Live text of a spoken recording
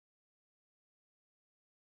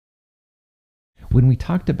When we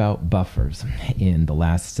talked about buffers in the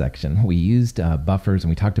last section, we used buffers and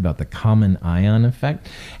we talked about the common ion effect,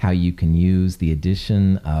 how you can use the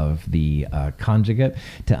addition of the conjugate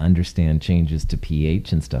to understand changes to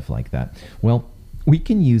pH and stuff like that. Well, we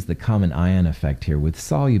can use the common ion effect here with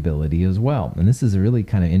solubility as well. And this is a really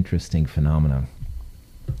kind of interesting phenomenon.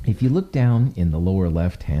 If you look down in the lower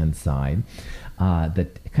left-hand side, the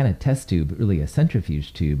kind of test tube, really a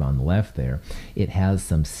centrifuge tube on the left there, it has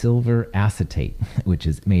some silver acetate, which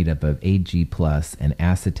is made up of Ag plus and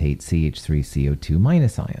acetate CH3CO2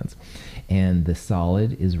 minus ions. And the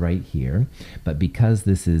solid is right here, but because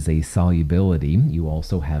this is a solubility, you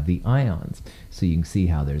also have the ions. So you can see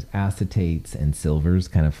how there's acetates and silvers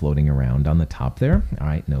kind of floating around on the top there. All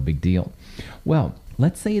right, no big deal. Well,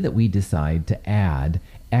 let's say that we decide to add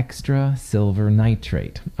extra silver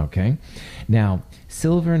nitrate, okay? Now,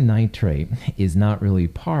 silver nitrate is not really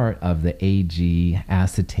part of the Ag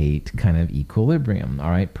acetate kind of equilibrium,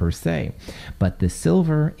 all right, per se. But the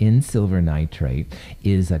silver in silver nitrate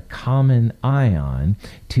is a common ion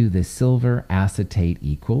to the silver acetate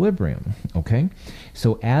equilibrium, okay?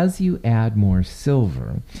 So as you add more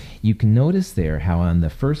silver, you can notice there how on the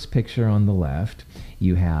first picture on the left,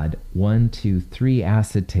 you had 1, 2, 3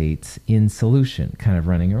 acetates in solution kind of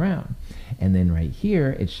running around. And then right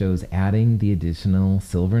here, it shows adding the additional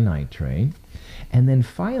silver nitrate. And then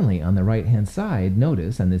finally, on the right-hand side,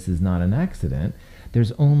 notice, and this is not an accident,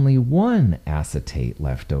 there's only 1 acetate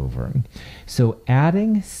left over. So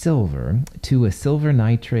adding silver to a silver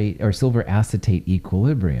nitrate or silver acetate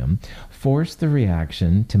equilibrium forced the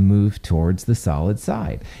reaction to move towards the solid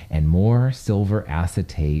side, and more silver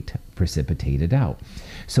acetate precipitated out.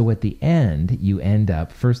 So at the end, you end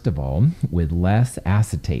up, first of all, with less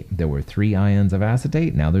acetate. There were 3 ions of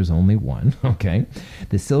acetate, now there's only 1, okay?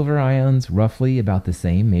 The silver ions, roughly about the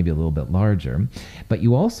same, maybe a little bit larger, but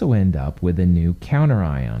you also end up with a new counter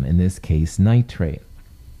ion, in this case, nitrate.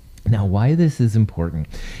 Now, why this is important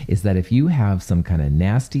is that if you have some kind of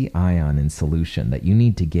nasty ion in solution that you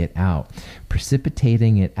need to get out,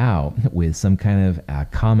 precipitating it out with some kind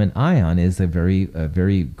of common ion is a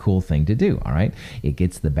very cool thing to do, all right? It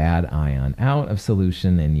gets the bad ion out of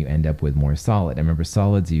solution and you end up with more solid. And remember,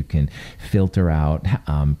 solids you can filter out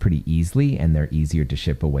pretty easily, and they're easier to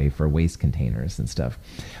ship away for waste containers and stuff.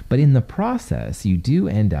 But in the process, you do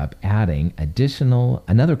end up adding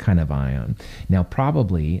another kind of ion. Now,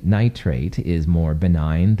 probably nitrate is more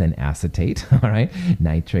benign than acetate, all right?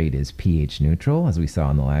 Nitrate is pH neutral, as we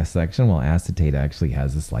saw in the last section, while acetate actually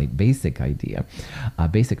has a slight basic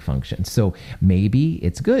function. So maybe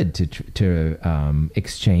it's good to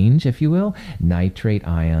exchange, if you will, nitrate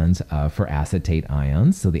ions for acetate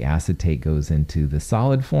ions. So the acetate goes into the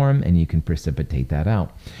solid form and you can precipitate that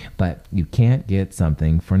out. But you can't get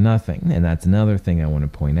something for nothing. And that's another thing I want to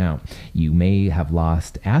point out. You may have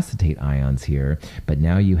lost acetate ions here, but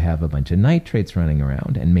now you have a bunch of nitrates running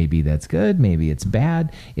around, and maybe that's good, maybe it's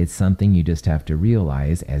bad. It's something you just have to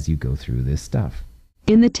realize as you go through this stuff.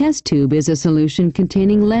 In the test tube is a solution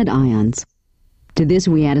containing lead ions. To this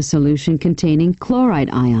we add a solution containing chloride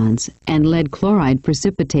ions, and lead chloride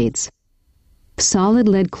precipitates. Solid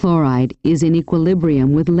lead chloride is in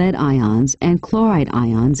equilibrium with lead ions and chloride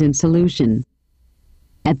ions in solution.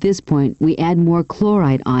 At this point, we add more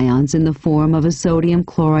chloride ions in the form of a sodium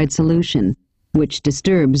chloride solution, which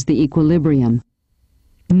disturbs the equilibrium.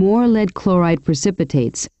 More lead chloride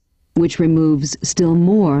precipitates, which removes still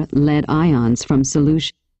more lead ions from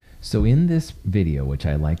solution. So in this video, which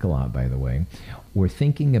I like a lot, by the way, we're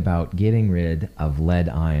thinking about getting rid of lead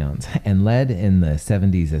ions. And lead in the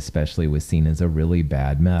 70s especially was seen as a really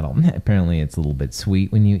bad metal. Apparently it's a little bit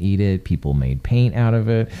sweet when you eat it. People made paint out of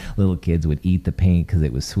it. Little kids would eat the paint because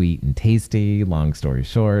it was sweet and tasty. Long story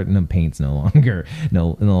short, and the paint's no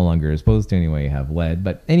longer supposed to anyway have lead.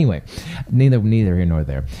 But anyway, neither here nor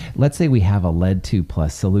there. Let's say we have a lead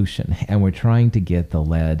 2+ solution and we're trying to get the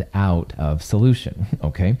lead out of solution,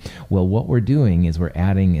 okay? Well, what we're doing is we're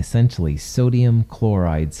adding essentially sodium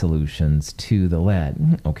chloride solutions to the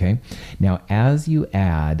lead, okay? Now, as you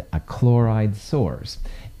add a chloride source,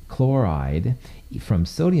 chloride from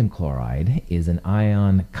sodium chloride is an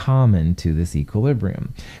ion common to this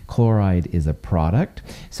equilibrium. Chloride is a product,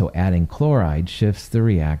 so adding chloride shifts the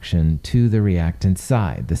reaction to the reactant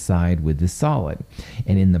side, the side with the solid.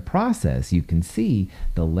 And in the process, you can see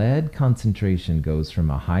the lead concentration goes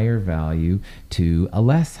from a higher value to a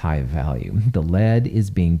less high value. The lead is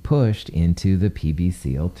being pushed into the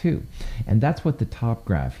PbCl2. And that's what the top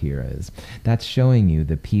graph here is. That's showing you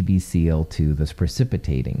the PbCl2 that's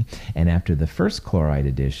precipitating. And after the first first chloride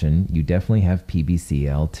addition, you definitely have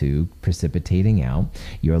PbCl2 precipitating out.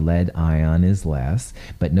 Your lead ion is less,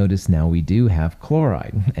 but notice now we do have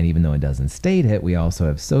chloride. And even though it doesn't state it, we also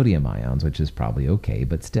have sodium ions, which is probably okay,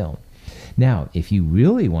 but still. Now, if you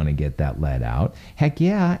really want to get that lead out, heck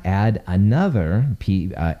yeah, add another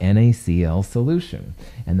NaCl solution.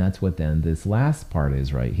 And that's what then this last part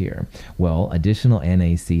is right here. Well, additional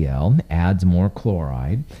NaCl adds more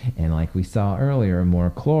chloride. And like we saw earlier, more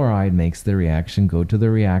chloride makes the reaction go to the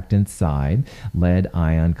reactant side. Lead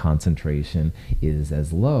ion concentration is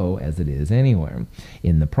as low as it is anywhere.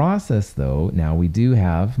 In the process, though, now we do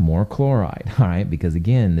have more chloride, all right? Because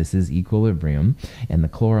again, this is equilibrium, and the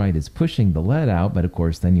chloride is pushing the lead out, but of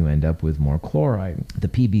course then you end up with more chloride. The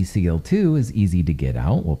PbCl2 is easy to get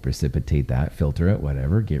out. We'll precipitate that, filter it,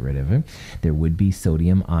 whatever, get rid of it. There would be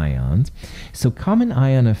sodium ions. So common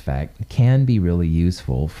ion effect can be really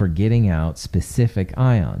useful for getting out specific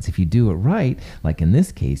ions. If you do it right, like in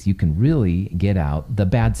this case, you can really get out the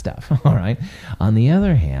bad stuff, all right? On the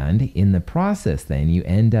other hand, in the process then, you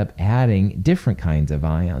end up adding different kinds of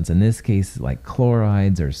ions. In this case, like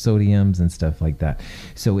chlorides or sodiums and stuff like that.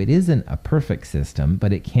 So it isn't a perfect system,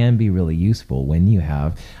 but it can be really useful when you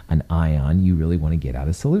have an ion you really want to get out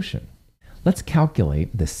of solution. Let's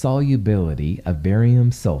calculate the solubility of barium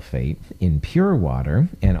sulfate in pure water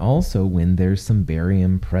and also when there's some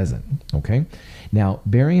barium present, okay? Now,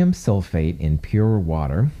 barium sulfate in pure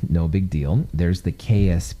water, no big deal. There's the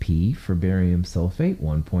KSP for barium sulfate,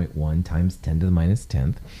 1.1 times 10 to the minus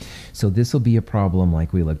 10th. So this will be a problem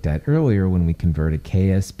like we looked at earlier when we convert a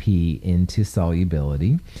KSP into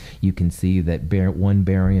solubility. You can see that one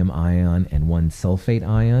barium ion and one sulfate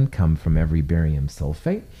ion come from every barium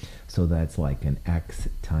sulfate. So that's like an x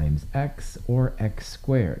times x or x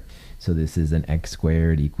squared. So this is an x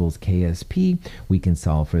squared equals KSP. We can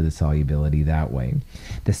solve for the solubility that way.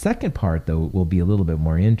 The second part, though, will be a little bit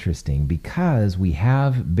more interesting because we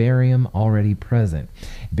have barium already present.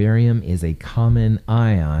 Barium is a common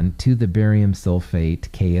ion to the barium sulfate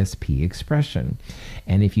KSP expression.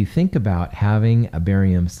 And if you think about having a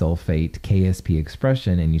barium sulfate KSP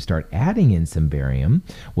expression and you start adding in some barium,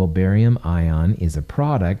 well, barium ion is a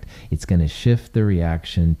product. It's going to shift the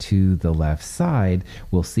reaction to the left side.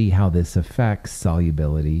 We'll see how this affects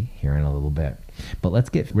solubility here in a little bit. But let's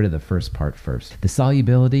get rid of the first part first. The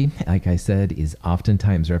solubility, like I said, is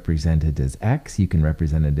oftentimes represented as X. You can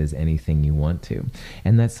represent it as anything you want to.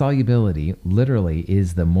 And that solubility literally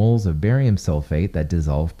is the moles of barium sulfate that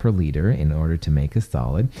dissolve per liter in order to make a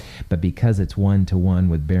solid. But because it's 1-to-1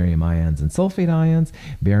 with barium ions and sulfate ions,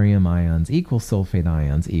 barium ions equals sulfate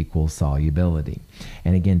ions equals solubility.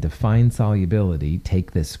 And again, to find solubility,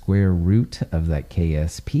 take the square root of that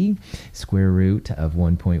KSP, square root of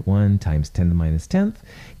 1.1 times 10 to the minus 10th,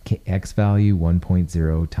 X value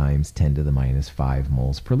 1.0 times 10 to the minus 5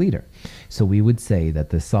 moles per liter. So we would say that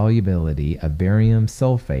the solubility of barium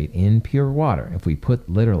sulfate in pure water, if we put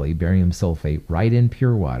literally barium sulfate right in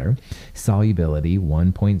pure water, solubility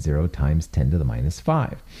 1.0 times 10 to the minus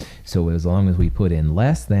 5. So as long as we put in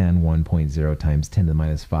less than 1.0 times 10 to the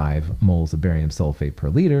minus 5 moles of barium sulfate per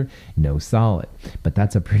liter, no solid. But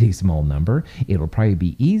that's a pretty small number. It'll probably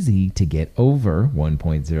be easy to get over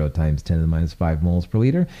 1.0 times 10 to the minus 5 moles per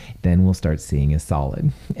liter. Then we'll start seeing a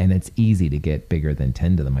solid. And it's easy to get bigger than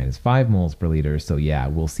 10 to the minus 5 moles per liter. So yeah,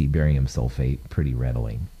 we'll see barium sulfate pretty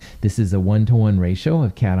readily. This is a 1-to-1 ratio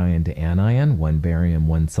of cation to anion, 1 barium,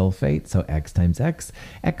 1 sulfate. So X times X,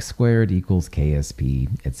 X squared equals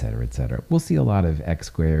KSP, etc., etc. We'll see a lot of X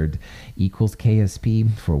squared equals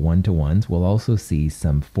KSP for 1-to-1s. We'll also see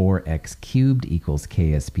some 4X cubed equals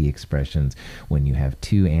KSP expressions when you have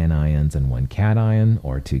 2 anions and 1 cation,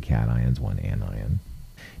 or 2 cations, 1 anion.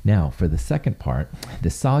 Now, for the second part, the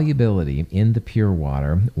solubility in the pure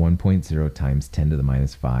water, 1.0 times 10 to the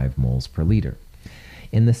minus 5 moles per liter.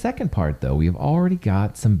 In the second part, though, we've already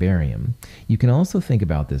got some barium. You can also think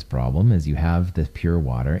about this problem as you have the pure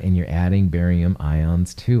water and you're adding barium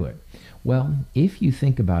ions to it. Well, if you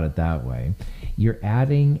think about it that way, you're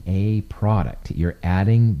adding a product. You're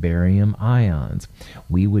adding barium ions.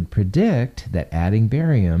 We would predict that adding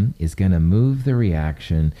barium is going to move the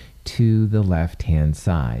reaction to the left-hand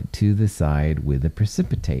side, to the side with the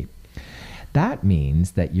precipitate. That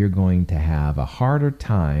means that you're going to have a harder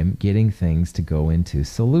time getting things to go into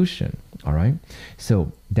solution, all right?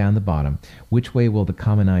 So down the bottom, which way will the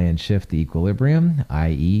common ion shift the equilibrium,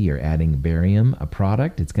 i.e. you're adding barium, a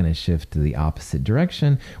product, it's going to shift to the opposite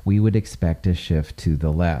direction. We would expect a shift to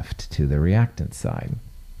the left, to the reactant side.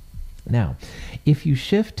 Now, if you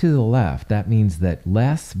shift to the left, that means that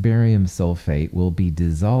less barium sulfate will be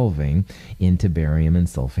dissolving into barium and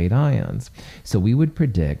sulfate ions. So we would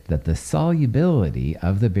predict that the solubility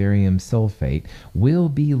of the barium sulfate will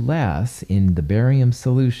be less in the barium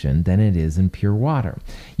solution than it is in pure water.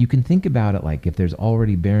 You can think about it like if there's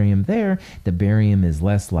already barium there, the barium is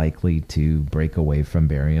less likely to break away from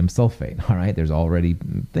barium sulfate. All right, there's already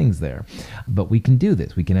things there. But we can do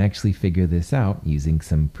this. We can actually figure this out using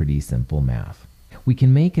some pretty simple math. We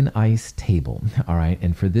can make an ice table, all right?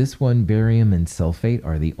 And for this one, barium and sulfate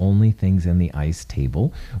are the only things in the ice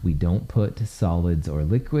table. We don't put solids or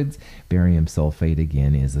liquids. Barium sulfate,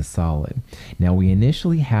 again, is a solid. Now, we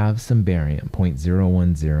initially have some barium,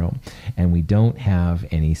 0.010, and we don't have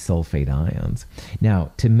any sulfate ions.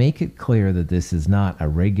 Now, to make it clear that this is not a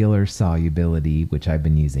regular solubility, which I've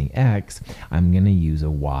been using X, I'm going to use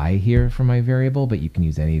a Y here for my variable, but you can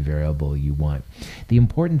use any variable you want. The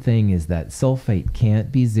important thing is that sulfate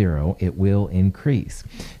can't be 0, it will increase.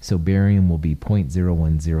 So barium will be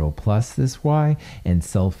 0.010 plus this Y, and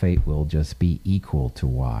sulfate will just be equal to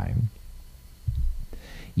Y.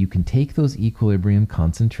 You can take those equilibrium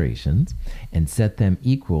concentrations and set them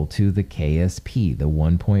equal to the KSP, the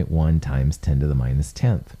 1.1 times 10 to the minus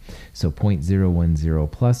 10th. So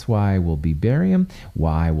 0.010 plus Y will be barium,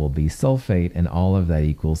 Y will be sulfate, and all of that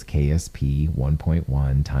equals KSP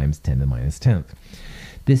 1.1 times 10 to the minus 10th.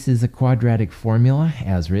 This is a quadratic formula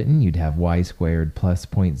as written. You'd have y squared plus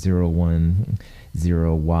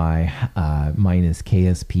 0.010y minus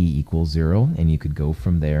KSP equals 0, and you could go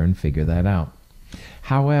from there and figure that out.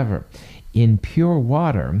 However, in pure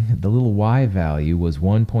water, the little y value was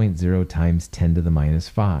 1.0 times 10 to the minus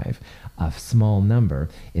 5, a small number,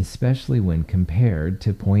 especially when compared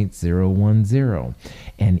to 0.010.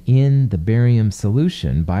 And in the barium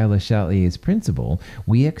solution, by Le Chatelier's principle,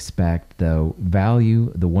 we expect the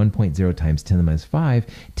value, the 1.0 times 10 to the minus 5,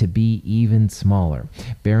 to be even smaller.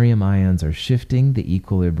 Barium ions are shifting the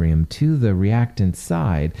equilibrium to the reactant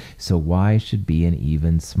side, so y should be an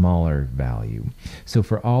even smaller value. So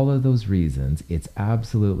for all of those reasons, it's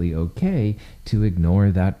absolutely okay to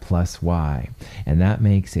ignore that plus y. And that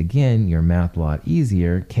makes, again, your math a lot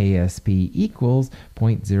easier. KSP equals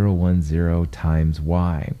 0.010 times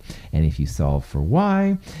y. And if you solve for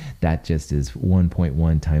y, that just is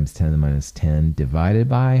 1.1 times 10 to the minus 10 divided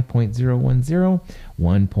by 0.010,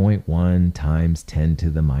 1.1 times 10 to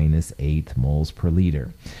the minus 8 moles per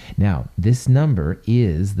liter. Now, this number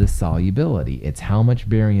is the solubility. It's how much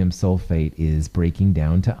barium sulfate is breaking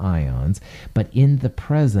down to ions, but in the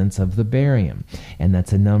presence of the barium. And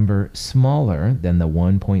that's a number smaller than the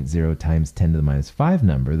 1.0 times 10 to the minus 5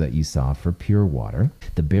 number that you saw for pure water.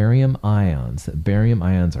 The barium ions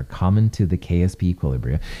are common to the KSP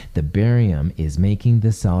equilibria. The barium is making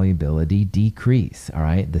the solubility decrease, all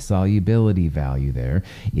right? The solubility value there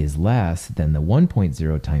is less than the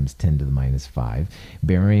 1.0 times 10 to the minus 5.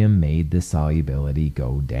 Barium made the solubility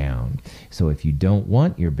go down. So if you don't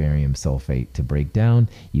want your barium sulfate to break down,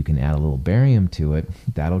 you can add a little barium to it.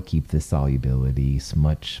 That'll keep the solubility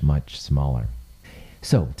much, much smaller.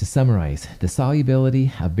 So, to summarize, the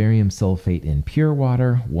solubility of barium sulfate in pure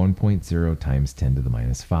water, 1.0 times 10 to the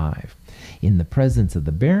minus 5. In the presence of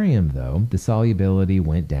the barium, though, the solubility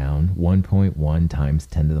went down 1.1 times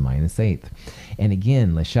 10 to the minus 8th. And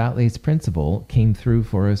again, Le Chatelier's principle came through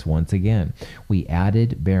for us once again. We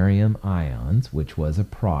added barium ions, which was a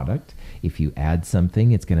product. If you add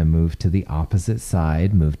something, it's going to move to the opposite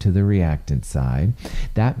side, move to the reactant side.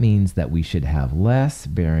 That means that we should have less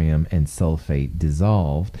barium and sulfate dissolved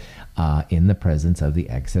in the presence of the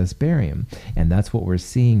excess barium. And that's what we're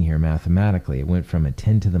seeing here mathematically. It went from a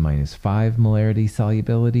 10 to the minus 5 molarity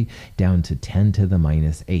solubility down to 10 to the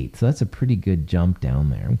minus 8. So that's a pretty good jump down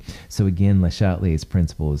there. So again, Le Chatelier's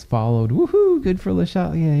principle is followed. Woohoo! Good for Le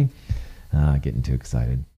Chatelier. Getting too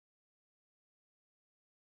excited.